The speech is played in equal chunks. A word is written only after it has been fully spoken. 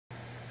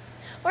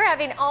We're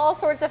having all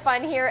sorts of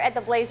fun here at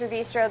the Blazer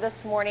Bistro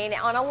this morning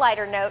on a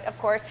lighter note, of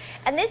course.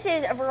 And this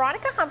is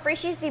Veronica Humphrey.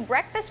 She's the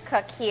breakfast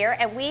cook here,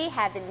 and we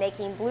have been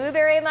making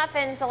blueberry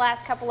muffins the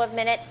last couple of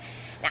minutes.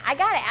 Now, I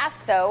got to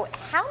ask, though,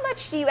 how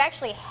much do you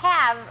actually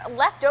have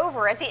left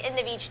over at the end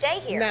of each day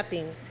here?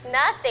 Nothing.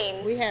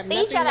 Nothing? We have they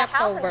nothing each have left a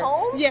house over. and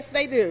home? Yes,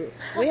 they do.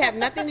 We have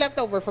nothing left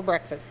over for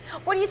breakfast.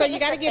 What do you so think you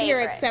is got to your get here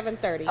at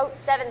favorite? 7:30. Oh,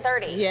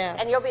 7:30. Yeah.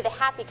 And you'll be the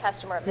happy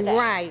customer of the day.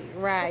 Right,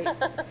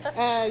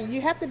 right. You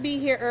have to be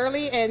here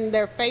early, and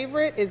their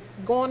favorite is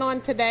going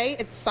on today.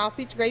 It's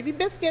sausage gravy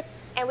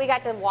biscuits. And we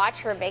got to watch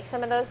her make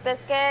some of those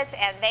biscuits,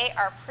 and they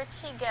are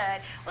pretty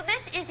good. Well,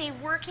 this is a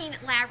working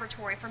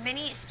laboratory for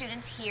many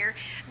students here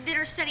that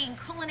are studying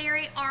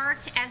culinary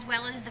arts as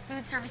well as the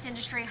food service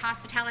industry,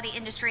 hospitality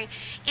industry.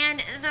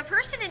 And the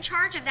person in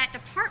charge of that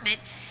department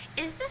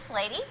is this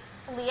lady,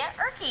 Leah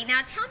Erke.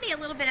 Now, tell me a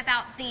little bit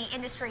about the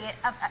industry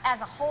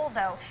as a whole,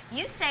 though.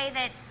 You say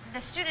that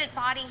the student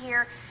body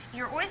here,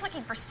 you're always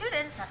looking for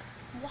students.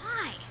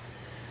 Why?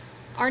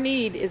 Our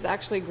need is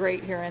actually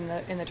great here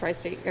in the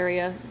tri-state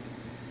area.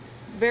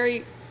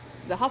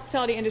 The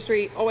hospitality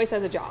industry always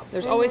has a job.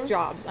 There's always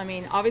jobs. I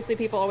mean, obviously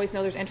people always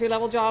know there's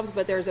entry-level jobs,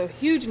 but there's a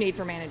huge need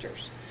for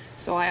managers.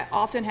 So I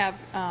often have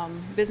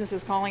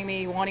businesses calling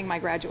me wanting my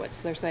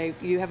graduates. They say,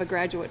 you have a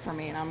graduate for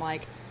me, and I'm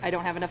like, I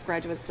don't have enough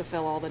graduates to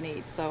fill all the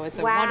needs. So it's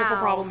a wonderful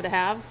problem to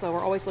have, so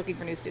we're always looking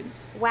for new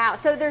students. Wow,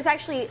 so there's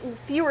actually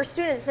fewer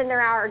students than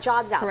there are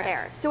jobs out Correct.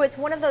 there. So it's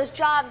one of those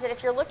jobs that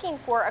if you're looking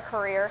for a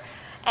career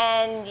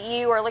and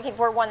you are looking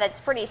for one that's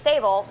pretty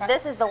stable,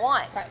 this is the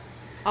one.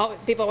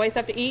 Right. People always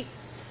have to eat.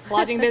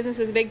 Lodging business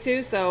is big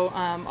too, so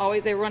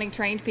always they're running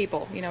trained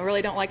people. You know,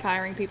 really don't like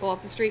hiring people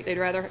off the street. They'd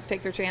rather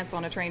take their chance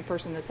on a trained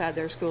person that's had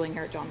their schooling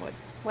here at John Wood.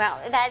 Well,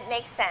 that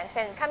makes sense.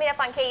 And coming up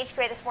on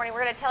KHQA this morning,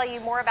 we're going to tell you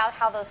more about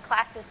how those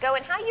classes go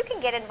and how you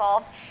can get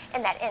involved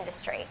in that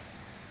industry.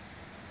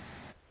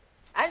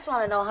 I just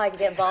want to know how I can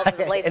get involved in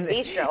the Blazer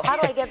Bistro. How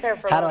do I get there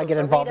for How do I get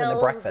involved in the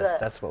burritos, breakfast?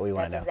 That's what we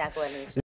want to know. That's exactly what I need.